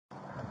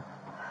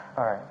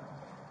Alright.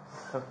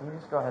 So can you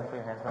just go ahead and put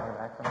your hands on your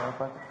back for me real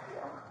quick?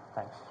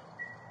 Thanks.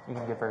 You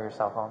can give her your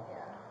cell phone.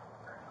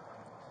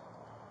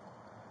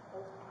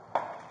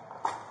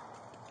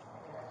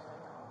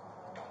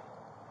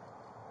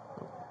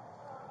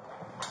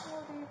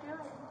 What are you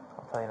doing?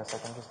 I'll tell you in a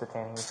second. I'm just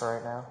detaining you for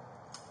right now.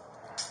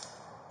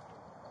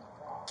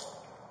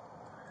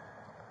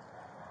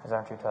 These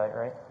aren't too tight,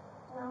 right?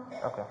 No.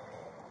 Okay.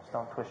 Just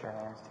don't twist your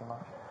hands too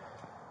much.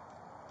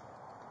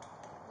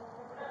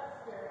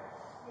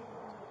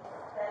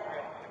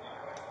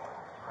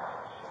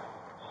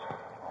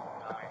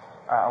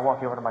 Alright, I'll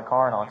walk you over to my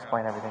car and I'll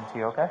explain everything to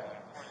you, okay?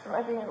 Am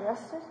I being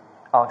arrested?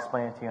 I'll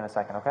explain it to you in a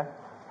second, okay?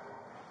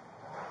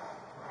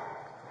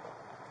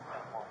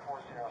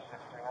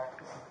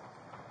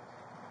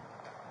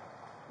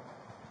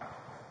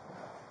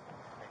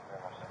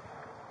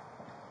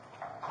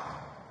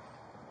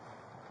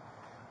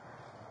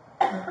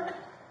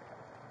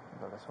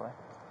 Go this way.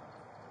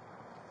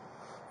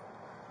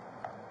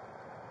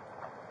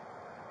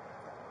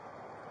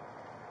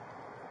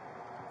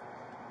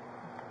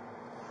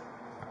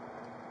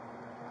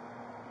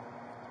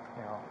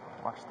 Here, I'll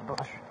watch the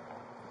bush.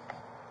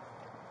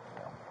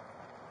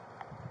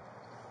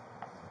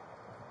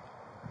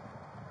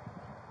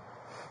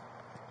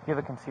 Do you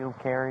have a concealed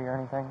carry or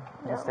anything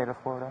in the state of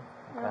Florida?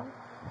 No. Okay.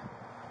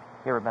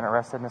 You ever been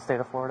arrested in the state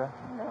of Florida?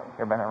 No. You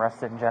ever been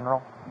arrested in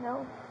general?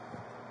 No.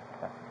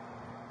 Okay.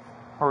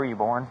 Where were you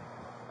born?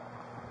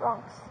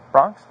 Bronx.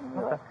 Bronx?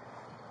 New York. Okay.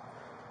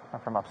 I'm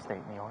from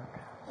upstate New York,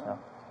 so.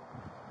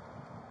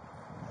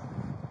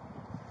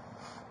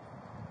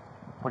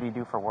 What do you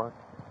do for work?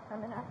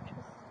 I'm an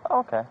actress. Oh,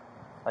 okay.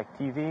 Like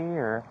TV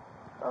or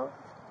Both.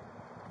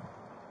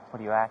 what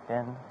do you act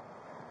in?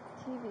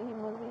 TV,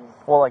 movies.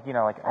 Well, like, you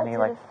know, like I any, did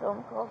like. a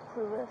film called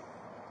Clueless.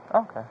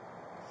 Okay.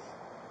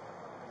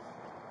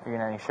 Are you in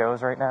any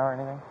shows right now or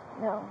anything?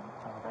 No.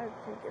 I've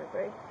taken a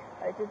break.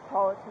 I did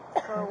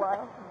politics for a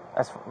while.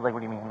 That's, like, what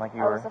do you mean? Like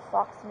you I were. was a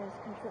Fox News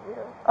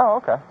contributor. Oh,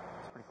 okay.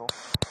 That's pretty cool.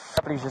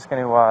 Somebody's just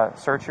going to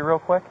search you real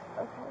quick.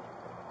 Okay.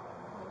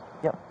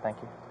 Yep, thank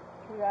you.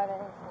 You got any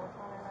clothes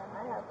on or not?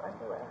 I have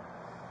underwear.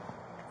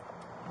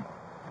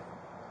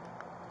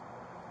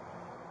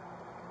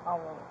 I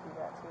won't do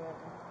that to you.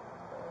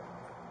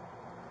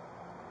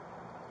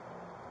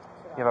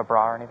 You have a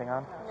bra or anything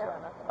on? No.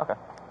 Okay.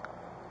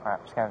 Alright,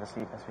 I'm just going to have a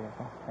seat in this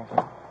vehicle. Thank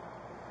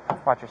you.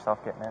 Watch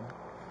yourself getting in.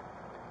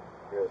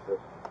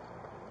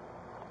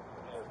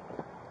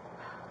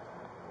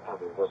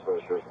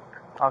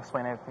 I'll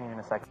explain everything in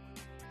a second.